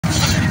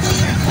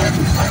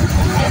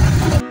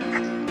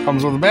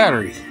Comes with a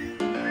battery.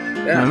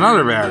 Yeah. And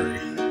another battery.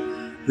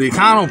 The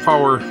Econo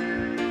Power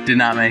did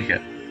not make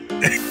it.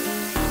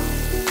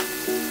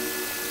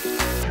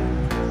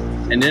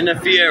 And in a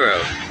Fiero,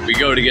 we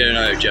go to get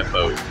another jet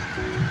boat.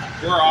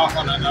 We're off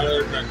on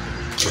another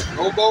adventure.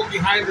 No boat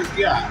behind us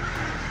yet.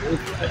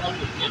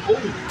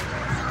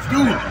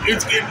 Dude,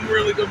 it's getting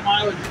really good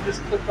mileage. You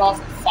just clicked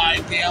off at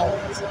 5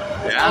 gallons. It's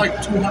got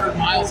like 200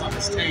 miles on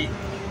this tank.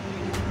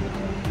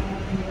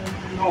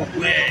 No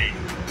way.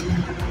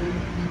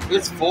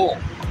 It's full.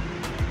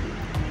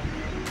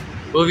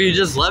 Well, if you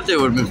just left it,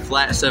 would have been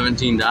flat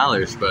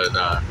 $17, but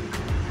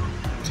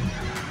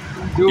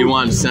you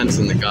wanted cents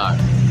in the car.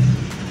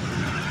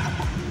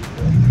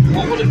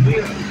 What would it be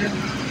if we did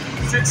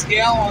 6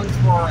 gallons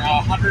for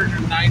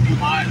 190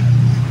 miles?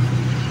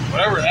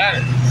 Whatever that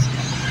is.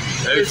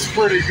 It's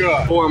pretty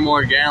good. 4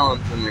 more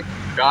gallons in the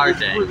car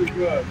tank. It's pretty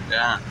good.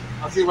 Yeah.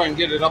 I'll see if I can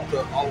get it up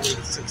to all the way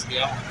to 6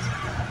 gallons.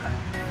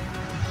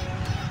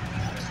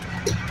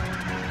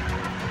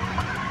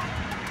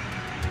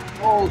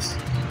 Oh.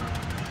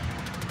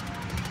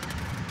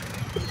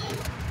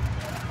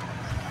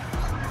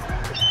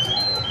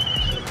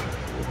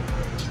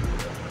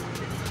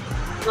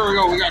 There we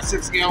go. We got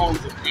 6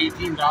 gallons of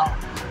 $18.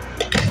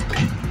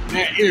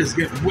 That is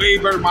getting way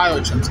better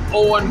mileage since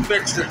Owen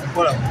fixed it and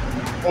put a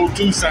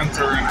O2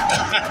 sensor in it.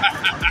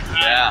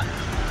 Yeah.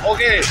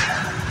 Okay.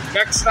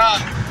 Next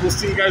stop, we'll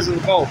see you guys in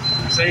the boat.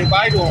 Say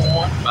bye to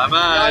Owen. Bye bye.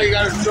 Now you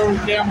got to show the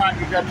camera and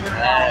you got to turn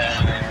it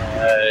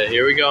on.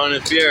 Here we go in a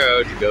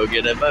Fiero to go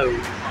get a boat.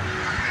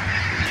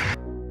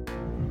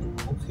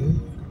 Okay.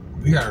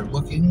 We are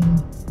looking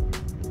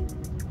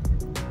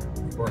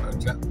for a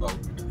jet boat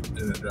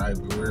in the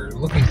driveway. We're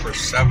looking for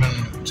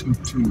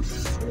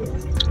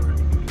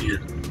 7224. Yeah.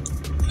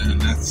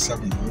 And that's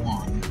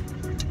 71.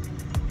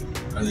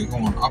 Are they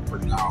going up or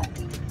down?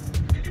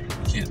 I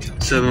can't tell.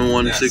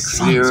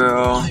 7160.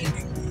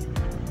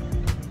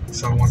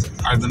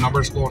 Are the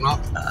numbers going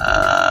up?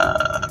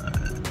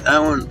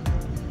 That one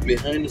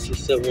behind us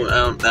is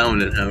 71. That one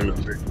didn't have a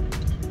number.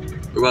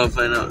 We're about to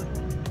find out.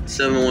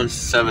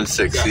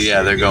 7176. Yes,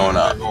 Yeah, they're going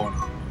up. They're going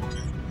up.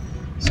 Okay.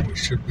 So we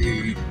should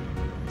be.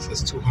 It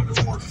says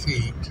 200 more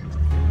feet.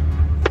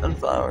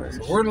 Sunflowers.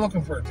 So we're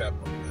looking for a jet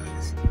boat,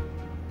 guys.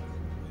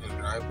 In the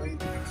driveway.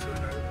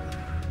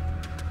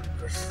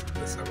 There's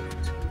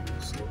 72.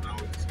 So now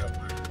we just got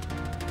mine.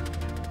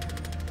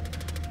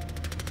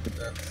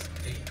 That's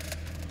 8.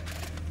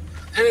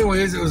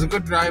 Anyways, it was a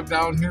good drive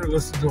down here.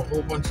 Listened to a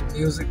whole bunch of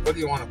music. What do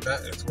you want to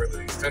bet? It's where the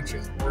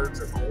extension cords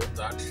and the old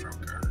Dodge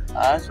truck are.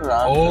 That's what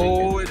I'm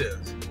thinking. It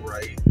is.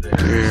 Right there.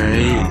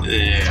 Right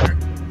there.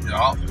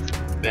 Yup.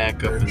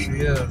 Back up. There she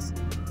is.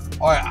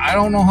 Oh, I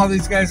don't know how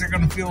these guys are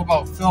going to feel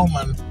about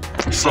filming.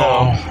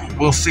 So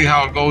we'll see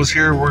how it goes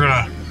here. We're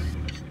going to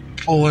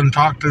pull in and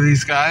talk to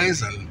these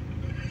guys and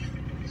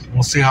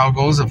we'll see how it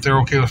goes. If they're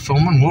okay with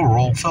filming, we'll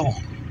roll film.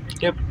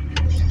 Yep.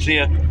 See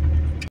ya.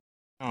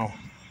 Oh.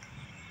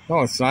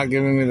 No, it's not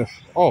giving me the...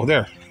 Oh,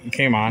 there. It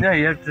came on. Yeah,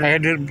 you have to...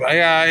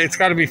 Yeah, it's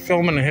got to be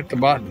filming and hit the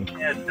button.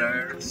 Yeah,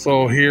 there.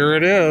 So here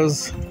it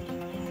is.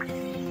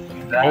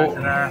 Oh.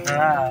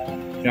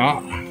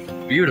 Yeah.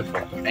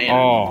 Beautiful. Man.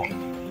 Oh.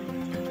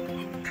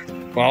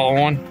 Well,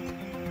 Owen.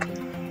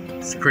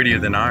 It's prettier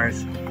than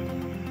ours.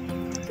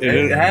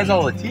 It has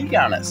all the teak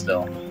on it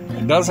still.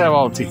 It does have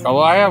all the teak.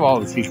 Although I have all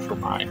the teak for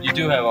mine. You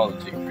do have all the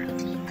teak for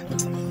yours.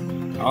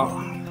 Oh.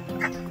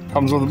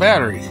 Comes with a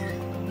battery.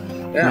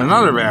 Yeah. And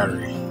another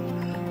battery.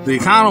 The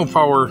Econo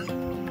Power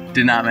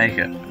did not make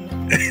it.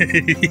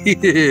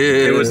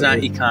 It was not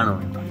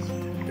Econo.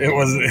 It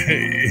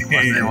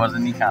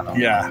wasn't Econo.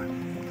 Yeah.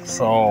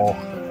 So,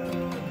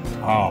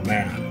 oh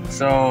man.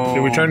 So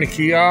did we turn the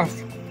key off?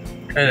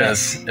 It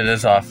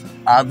is off.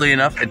 Oddly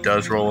enough, it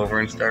does roll over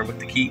and start with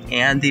the key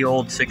and the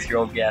old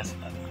 6-year-old gas.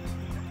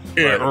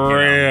 It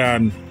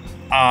ran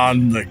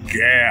on the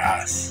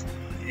gas.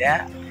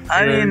 Yeah.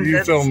 I mean,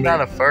 it's not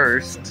a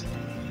first.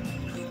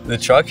 The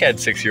truck had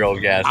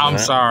 6-year-old gas. I'm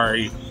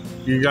sorry.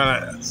 You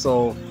gotta.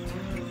 So,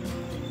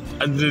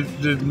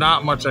 there's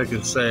not much I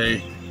can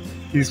say.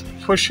 He's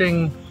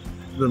pushing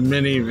the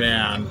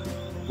minivan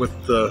with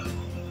the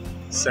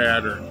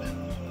Saturn.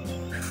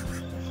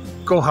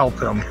 Go help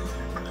him.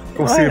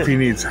 Go see if he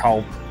needs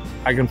help.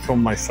 I can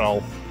film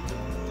myself.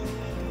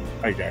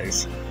 Hi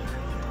guys.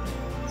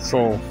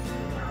 So,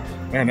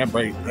 man,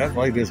 that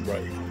light is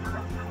bright.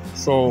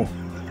 So,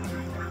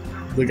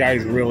 the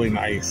guy's really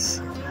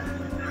nice.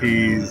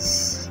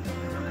 He's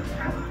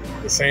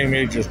the same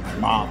age as my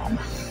mom.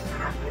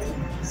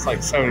 It's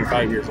like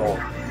 75 years old.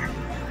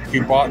 He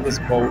bought this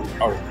boat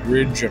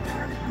original.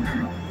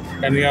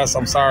 And yes,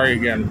 I'm sorry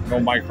again,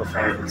 no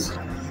microphones.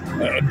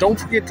 Don't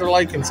forget to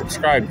like and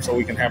subscribe so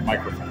we can have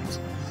microphones.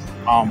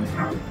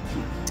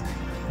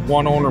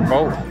 One owner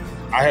boat.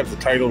 I have the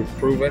title to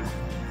prove it.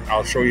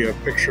 I'll show you a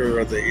picture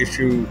of the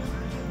issue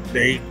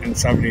date in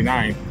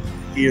 79.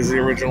 He is the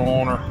original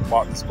owner.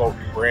 Bought this boat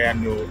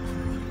brand new.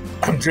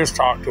 Just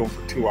talked to him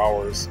for 2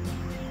 hours.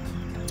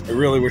 I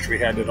really wish we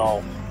had it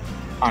all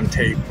on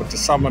tape, but to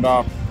sum it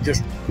up,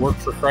 just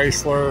worked for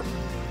Chrysler,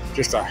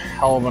 just a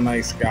hell of a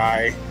nice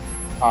guy.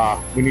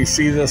 When you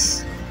see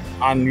this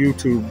on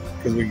YouTube,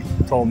 because we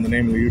told him the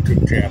name of the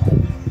YouTube channel,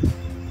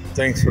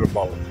 thanks for the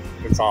boat.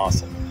 It's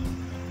awesome.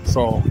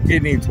 So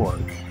it needs work.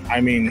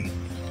 I mean,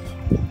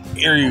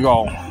 here you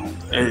go.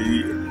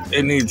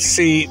 It needs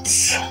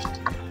seats.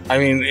 I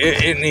mean,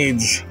 it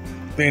needs,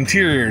 the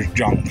interior is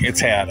junk.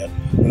 It's had it.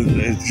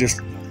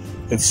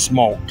 It's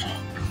smoked.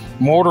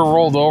 Motor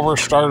rolled over,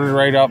 started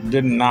right up,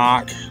 didn't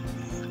knock.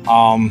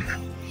 I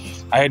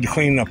had to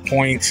clean the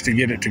points to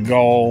get it to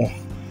go.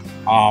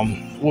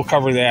 We'll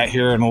cover that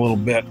here in a little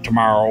bit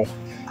tomorrow.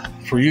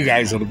 For you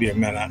guys, it'll be a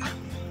minute.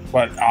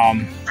 But,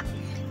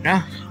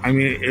 yeah, I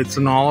mean, it's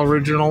an all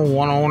original,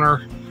 one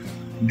owner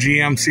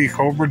GMC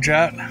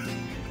CobraJet.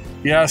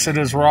 Yes, it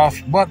is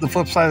rough, but the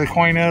flip side of the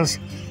coin is,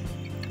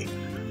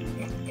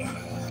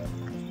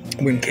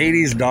 when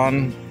Katie's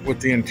done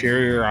with the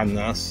interior on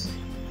this,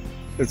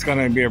 it's going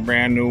to be a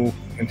brand new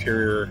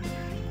interior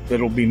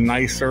that'll be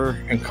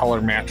nicer and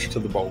color matched to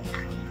the boat.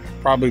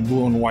 Probably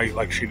blue and white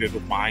like she did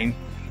with mine.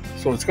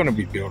 So it's going to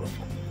be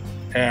beautiful.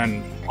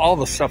 And all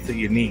the stuff that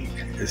you need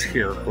is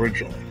here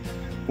originally.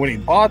 When he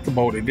bought the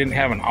boat, it didn't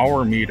have an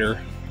hour meter.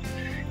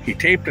 He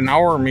taped an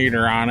hour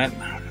meter on it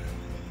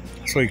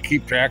so he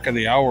keep track of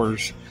the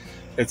hours.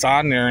 It's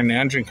on there in the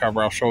engine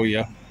cover. I'll show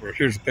you.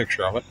 Here's a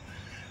picture of it.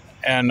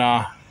 And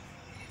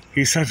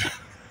he said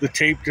the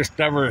tape just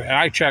never, and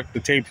I checked, the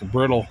tape's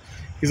brittle.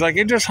 He's like,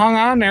 it just hung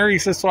on there. He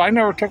says, so I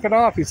never took it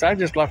off. He said, I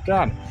just left it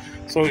on.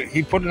 So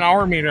he put an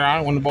hour meter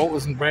on it when the boat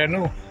wasn't brand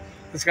new.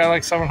 It's got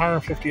like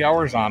 750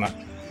 hours on it.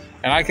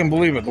 And I can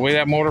believe it. The way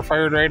that motor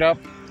fired right up,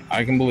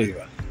 I can believe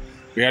it.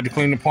 We had to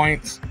clean the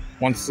points.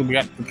 Once we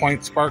got the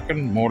points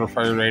sparking, motor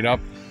fired right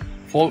up.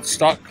 Float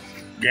stuck.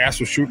 Gas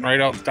was shooting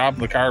right out the top of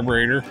the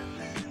carburetor.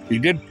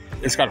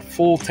 It's got a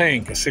full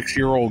tank of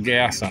 6-year-old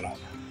gas in it.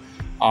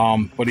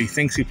 But he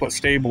thinks he put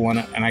stable in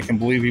it, and I can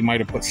believe he might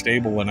have put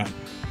stable in it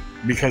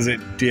because it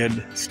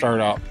did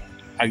start up.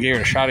 I gave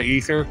it a shot of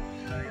ether,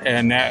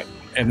 and then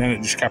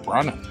it just kept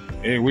running.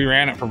 We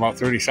ran it for about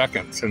 30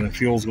 seconds, and the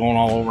fuel's going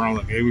all over. I'm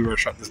like, hey, we better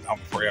shut this down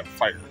before you have a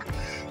fire.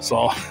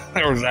 So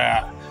there was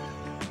that.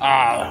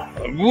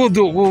 We'll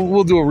do a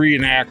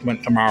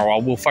reenactment tomorrow.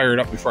 We'll fire it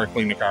up before I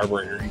clean the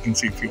carburetor. You can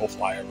see fuel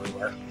fly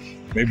everywhere.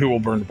 Maybe we'll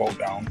burn the boat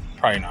down.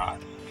 Probably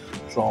not.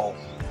 So,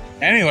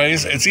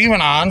 anyways, it's even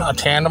on a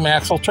tandem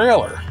axle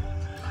trailer.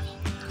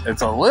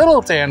 It's a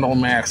little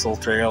tandem axle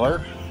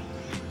trailer.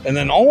 And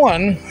then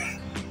Owen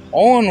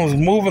was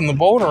moving the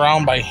boat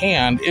around by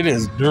hand. It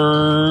is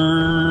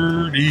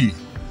dirty.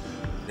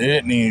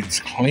 It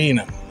needs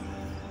cleaning.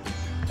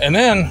 And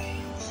then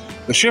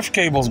the shift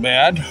cable's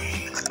bad.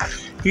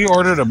 He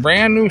ordered a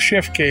brand new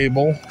shift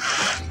cable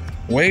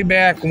way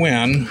back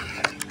when.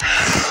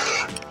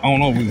 I don't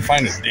know if we can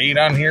find a date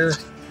on here.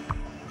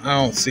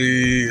 I don't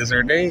see, is there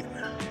a date?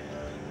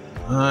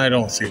 I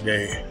don't see a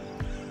date.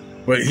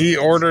 But he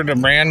ordered a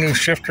brand new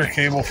shifter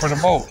cable for the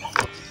boat.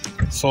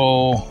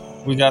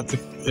 So we got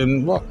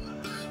and look,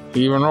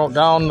 he even wrote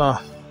down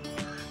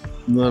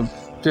the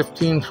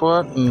 15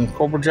 foot and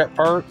Cobra Jet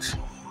parts.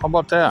 How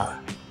about that?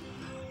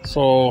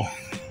 So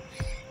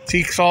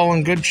teak's all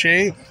in good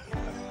shape.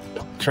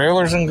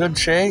 Trailer's in good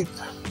shape.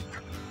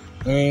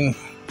 I mean,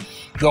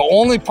 the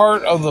only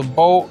part of the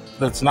boat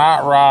that's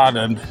not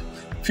rotted,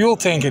 fuel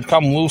tank had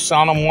come loose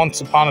on them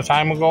once upon a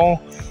time ago.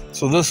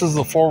 So this is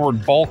the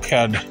forward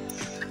bulkhead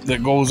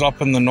that goes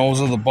up in the nose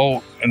of the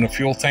boat, and the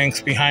fuel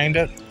tank's behind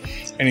it.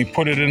 And he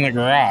put it in the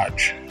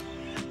garage.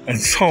 And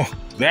so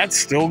that's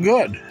still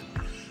good.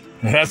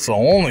 That's the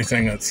only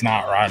thing that's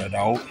not rotted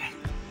out.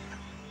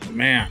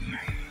 Man.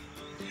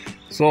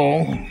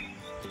 So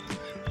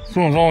as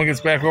soon as Owen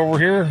gets back over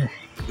here,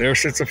 there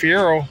sits a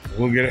Fiero.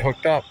 We'll get it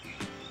hooked up.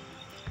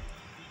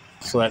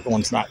 So that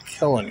one's not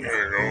killing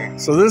you.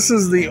 So this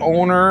is the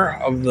owner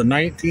of the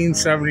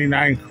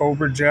 1979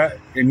 Cobra Jet,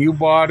 and you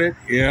bought it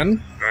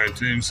in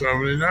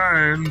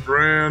 1979,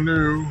 brand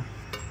new.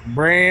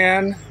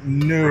 Brand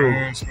new.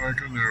 Brand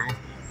spanking new.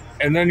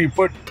 And then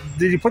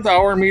did you put the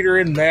hour meter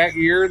in that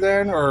year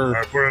then, or?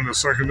 I put in the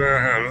second day I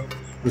had it.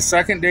 The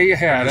second day you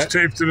had it.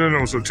 Taped it in. It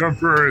was a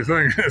temporary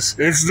thing.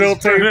 It's still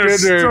taped in there.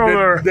 Still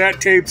there. That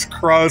tape's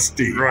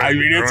crusty. Right, I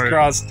mean, it's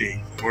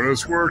crusty. But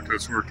it's worked.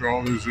 It's worked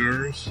all these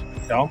years.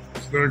 Yeah.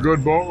 It's been a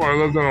good boat. When I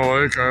lived on a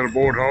lake, I had a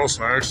boathouse,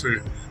 and I actually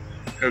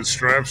had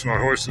straps, and I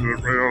hoisted it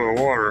right out of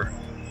the water.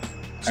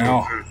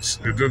 So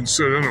it didn't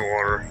sit in the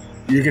water.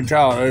 You can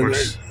tell.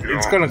 It's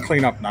going to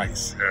clean up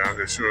nice.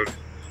 Yeah, it should.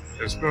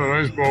 It's been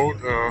a nice boat.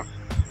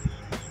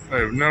 I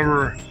have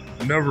never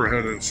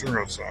had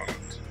insurance on it.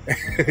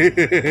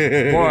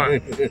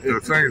 But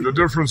the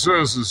difference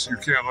is you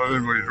can't let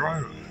anybody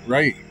drive it.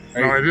 Right.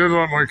 Now, I did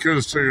let my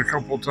kids take a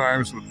couple of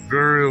times, but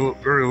very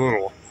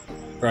little.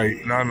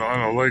 Right. Not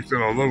on a lake that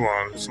I live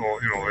on, so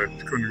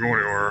they couldn't go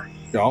anywhere.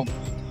 Yeah.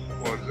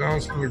 But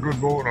it's been a good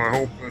boat, and I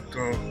hope it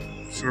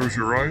serves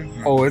you right.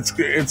 Oh,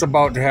 it's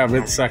about to have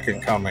its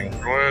second coming.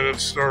 Glad it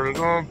started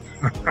up.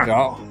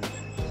 Yeah.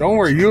 Don't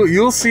worry,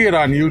 you'll see it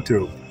on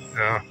YouTube.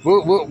 Yeah.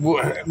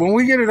 When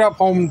we get it up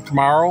home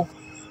tomorrow,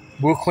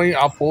 We'll clean.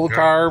 I'll pull the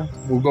carb.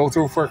 We'll go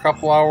through for a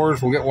couple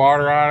hours. We'll get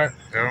water on it,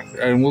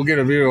 and we'll get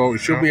a video. It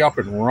should be up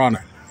and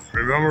running.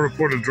 Remember to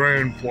put a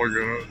drain plug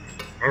in it.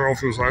 I don't know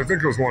if there's. I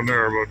think there's one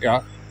there, but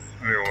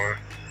anyway,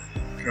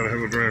 gotta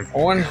have a drain.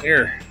 Owen,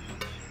 here.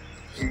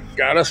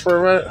 Got us for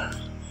a minute.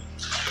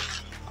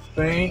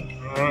 Thank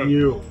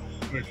you.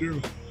 Thank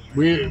you.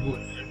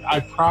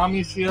 I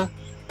promise you,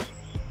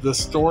 the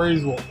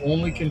stories will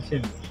only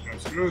continue.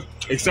 That's good.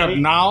 Except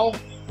now,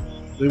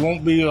 they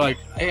won't be like,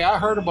 hey, I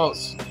heard about,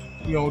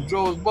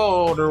 Joe's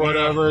boat or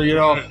whatever,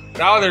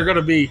 Now they're going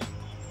to be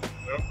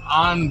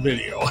on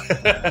video. All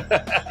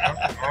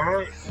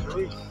right.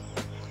 Great.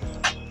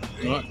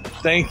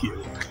 Thank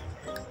you.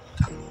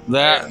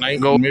 That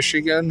night go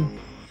Michigan,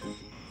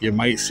 you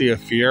might see a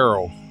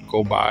Fiero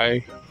go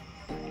by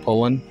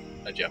pulling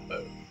A jet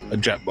boat. a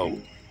jet boat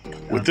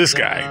with this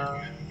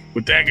guy,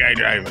 with that guy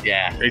driving.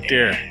 Yeah. Right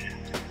there.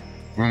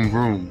 Vroom,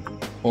 vroom.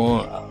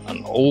 Well,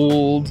 an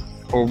old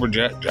Cobra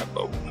Jet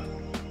boat.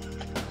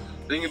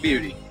 Thing of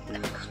beauty.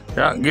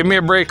 Yeah, give me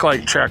a brake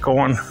light check,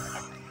 Owen.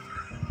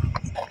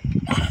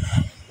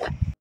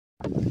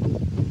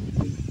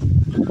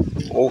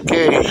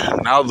 Okay,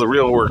 now the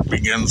real work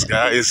begins,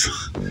 guys.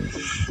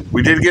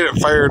 We did get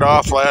it fired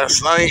off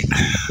last night,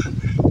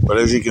 but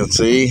as you can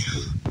see,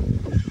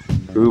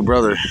 ooh,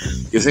 brother,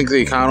 you think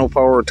the Econo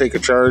Power will take a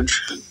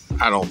charge?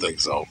 I don't think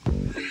so.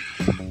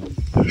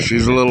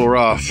 She's a little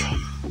rough,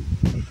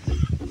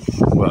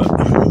 but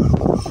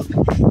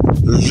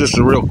this is just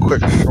a real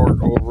quick, short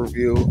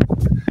overview.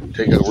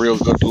 Take a real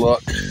good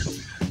look,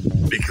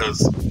 because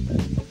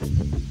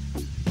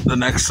the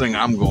next thing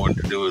I'm going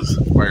to do is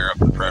fire up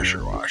the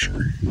pressure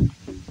washer.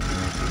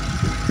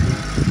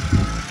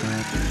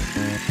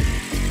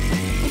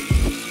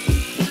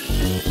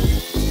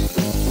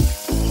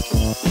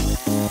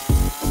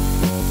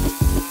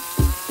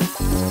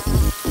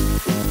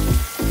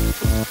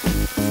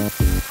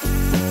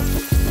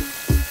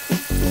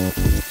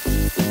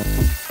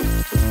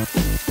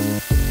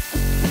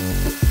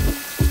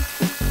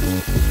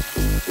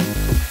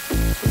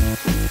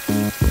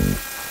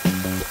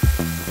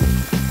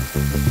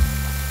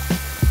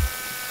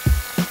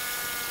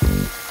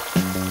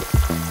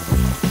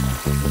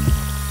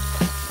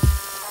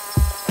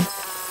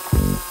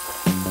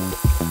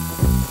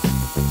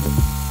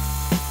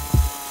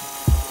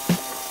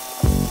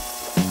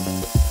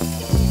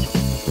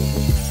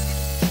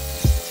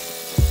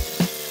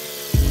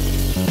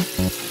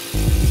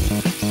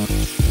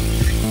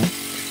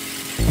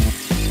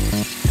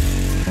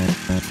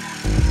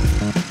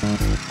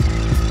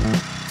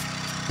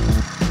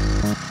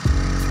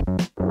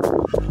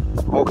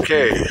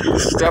 Okay,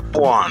 step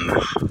one,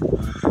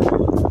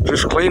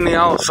 just clean the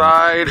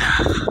outside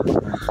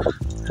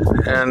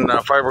and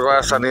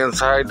fiberglass on the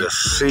inside to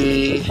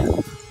see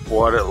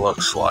what it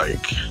looks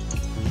like.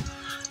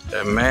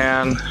 And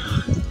man,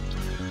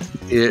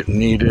 it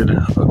needed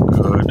a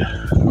good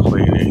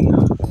cleaning.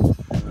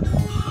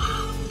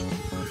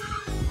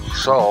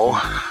 So,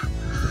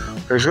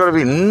 there's going to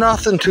be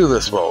nothing to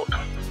this boat.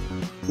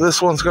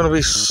 This one's going to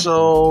be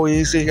so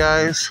easy,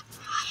 guys.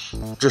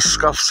 Just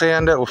scuff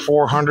sand it with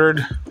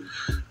 400,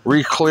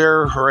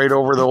 re-clear right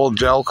over the old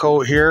gel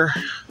coat here,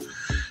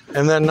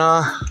 and then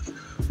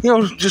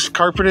just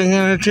carpeting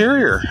and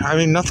interior. I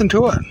mean, nothing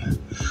to it.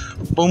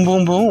 Boom,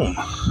 boom, boom.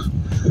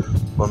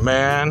 But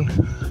man,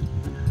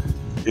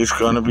 it's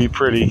gonna be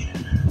pretty.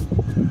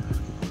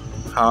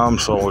 I'm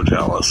so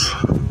jealous.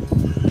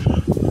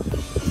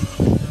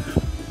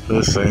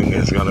 This thing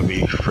is gonna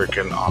be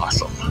freaking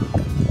awesome.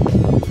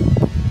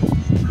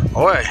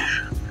 Alright,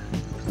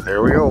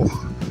 there we go.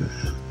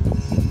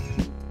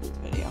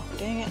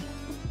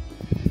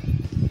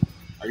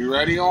 Are you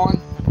ready,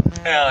 Owen?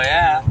 Hell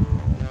yeah.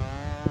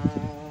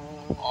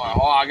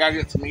 Oh, I gotta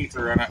get some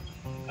ether in it.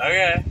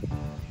 Okay.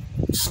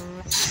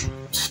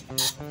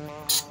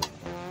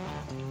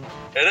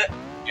 Hit it?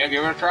 Yeah,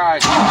 give it a try.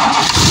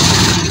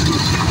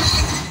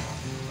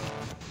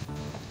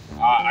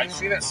 I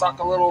seen it suck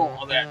a little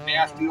of that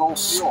nasty old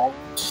fuel.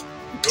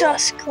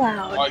 Dust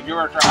cloud. Oh, give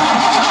it a try.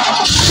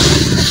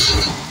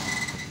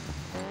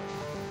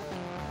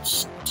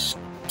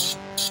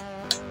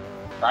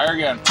 Try her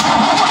again.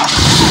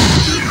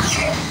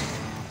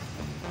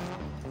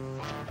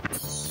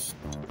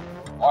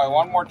 All right,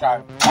 one more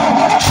time.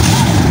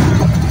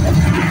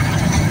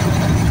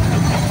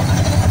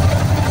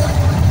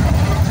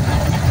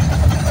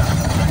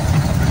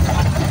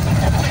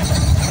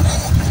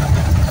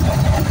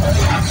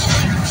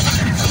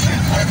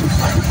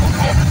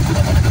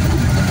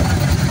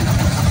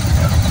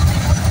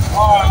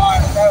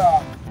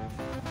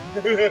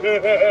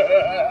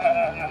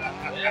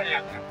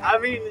 I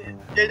mean,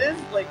 it is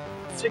like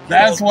 6.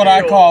 That's what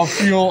I call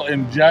fuel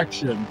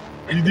injection.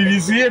 Did you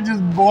see it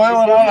just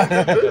boiling out?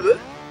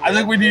 I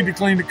think we need to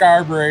clean the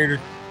carburetor.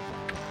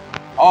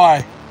 All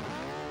right.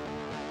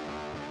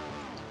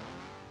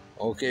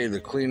 Okay,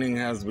 the cleaning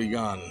has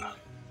begun.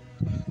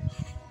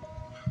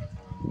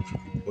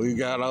 We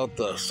got out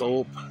the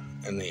soap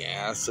and the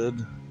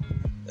acid,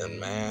 and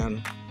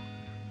man,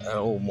 that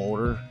old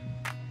motor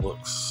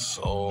looks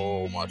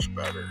so much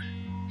better.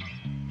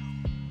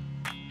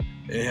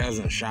 It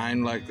hasn't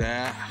shined like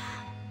that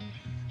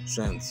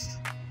since,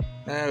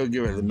 I would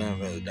give it the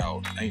benefit of the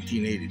doubt,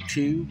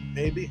 1982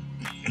 maybe,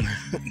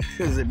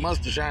 because it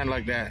must have shined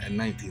like that in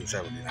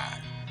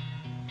 1979.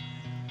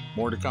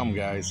 More to come,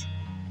 guys.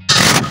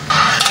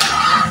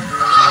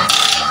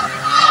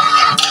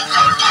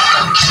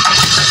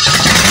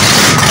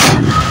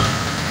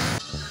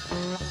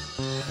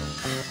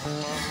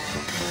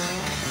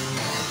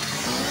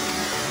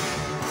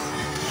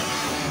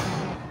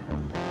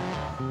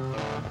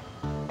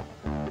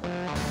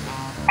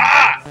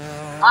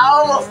 I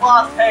almost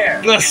lost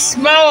hair. The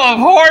smell of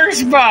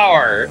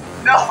horsepower.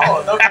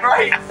 No, the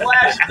bright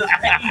flash of the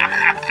paint.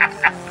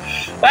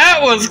 That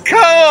was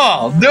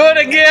cool. Do it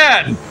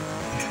again.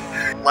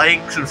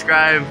 Like,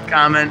 subscribe,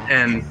 comment,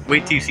 and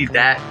wait till you see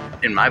that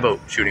in my boat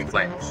shooting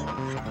flames.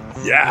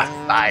 Yeah.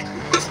 Bye.